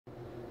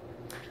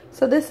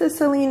So this is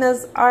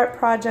Selena's art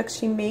project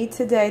she made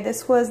today.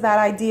 This was that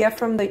idea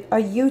from a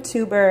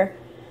YouTuber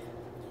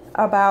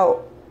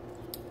about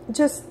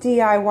just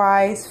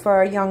DIYs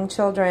for young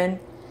children.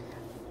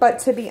 But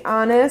to be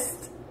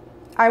honest,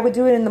 I would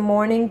do it in the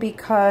morning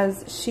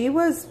because she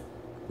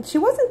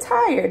wasn't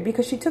tired,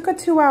 because she took a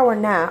 2-hour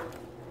nap.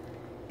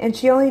 And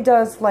she only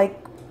does like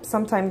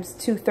sometimes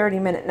 2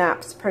 30-minute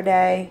naps per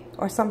day,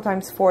 or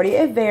sometimes 40.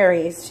 It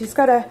varies. She's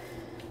got to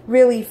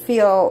really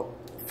feel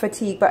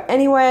fatigue. But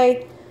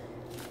anyway,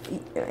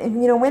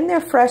 you know, when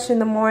they're fresh in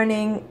the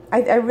morning,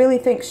 I really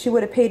think she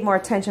would have paid more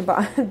attention.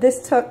 But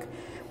this took,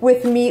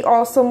 with me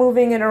also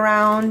moving it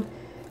around,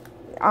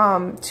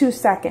 2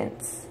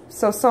 seconds.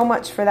 So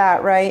much for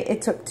that, right?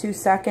 It took 2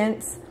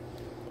 seconds.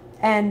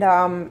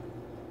 And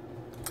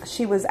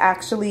she was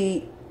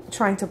actually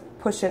trying to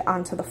push it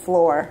onto the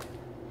floor.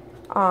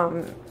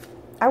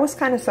 I was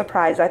kind of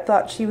surprised. I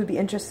thought she would be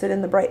interested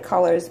in the bright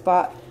colors,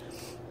 but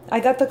I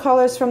got the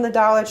colors from the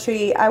Dollar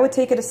Tree. I would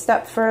take it a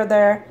step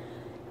further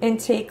and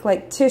take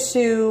like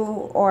tissue,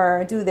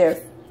 or do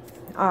their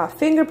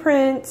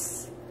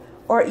fingerprints,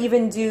 or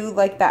even do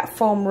like that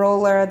foam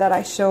roller that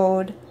I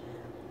showed,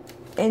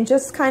 and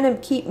just kind of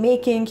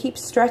keep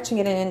stretching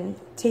it in,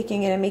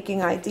 taking it and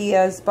making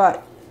ideas.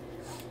 But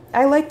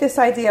I like this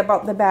idea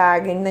about the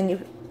bag, and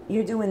then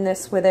you're doing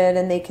this with it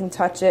and they can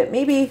touch it.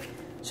 Maybe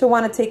she'll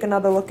want to take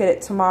another look at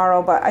it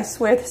tomorrow, but I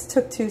swear this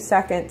took 2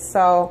 seconds.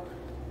 So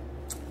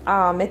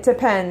it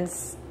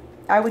depends.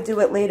 I would do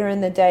it later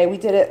in the day. We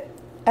did it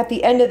at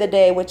the end of the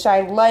day, which I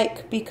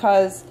like,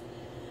 because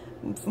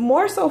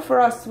more so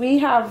for us, we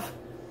have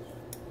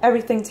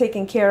everything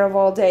taken care of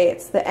all day.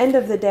 It's the end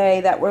of the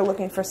day that we're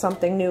looking for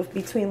something new,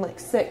 between like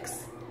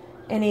 6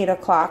 and 8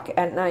 o'clock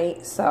at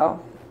night.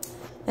 So,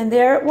 and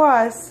there it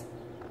was.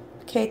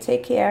 Okay,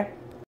 take care.